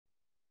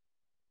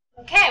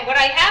Okay, what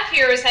I have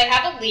here is I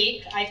have a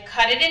leek. I've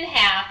cut it in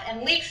half,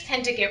 and leeks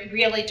tend to get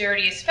really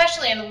dirty,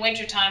 especially in the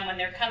wintertime when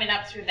they're coming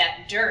up through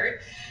that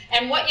dirt.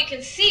 And what you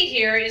can see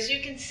here is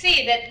you can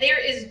see that there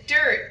is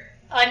dirt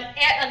on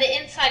the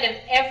inside of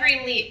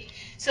every leek.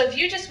 So if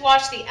you just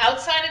wash the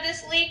outside of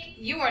this leek,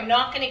 you are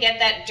not going to get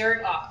that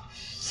dirt off.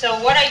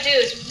 So what I do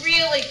is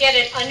really get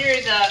it under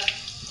the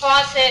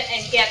faucet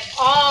and get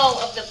all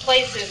of the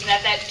places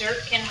that that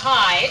dirt can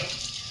hide.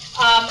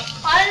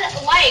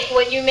 Unlike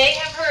what you may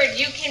have heard,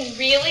 you can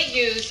really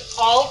use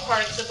all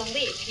parts of the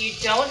leek. You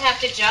don't have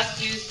to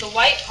just use the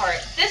white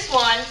part. This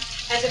one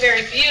has a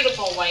very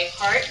beautiful white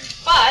part,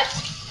 but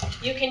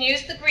you can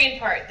use the green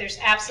part. There's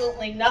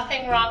absolutely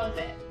nothing wrong with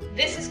it.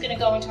 This is going to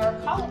go into our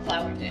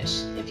cauliflower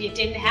dish. If you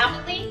didn't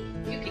have a leek,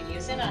 you could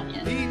use an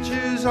onion.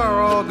 Peaches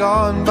are all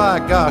gone, by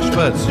gosh,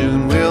 but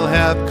soon we'll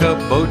have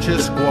kabocha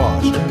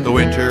squash. The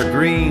winter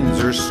greens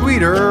are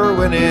sweeter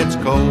when it's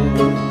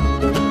cold.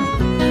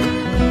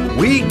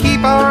 We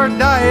keep our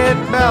diet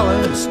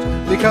balanced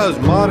because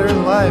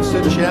modern life's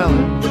a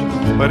challenge,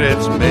 but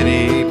its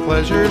many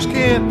pleasures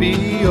can't be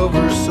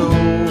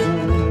oversold.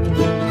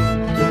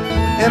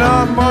 And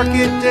on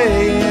market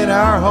day in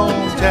our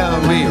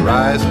hometown, we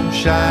rise and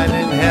shine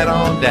and head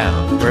on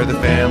down where the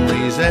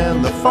families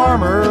and the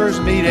farmers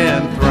meet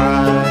and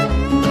thrive.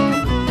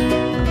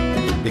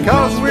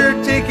 Because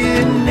we're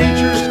taking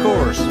nature's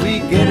course, we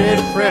get it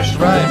fresh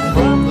right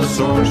from the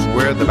source,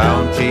 where the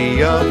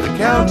bounty of the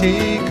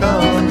county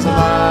comes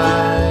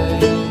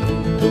alive.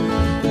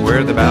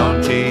 Where the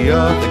bounty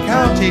of the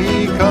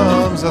county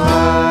comes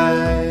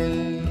alive.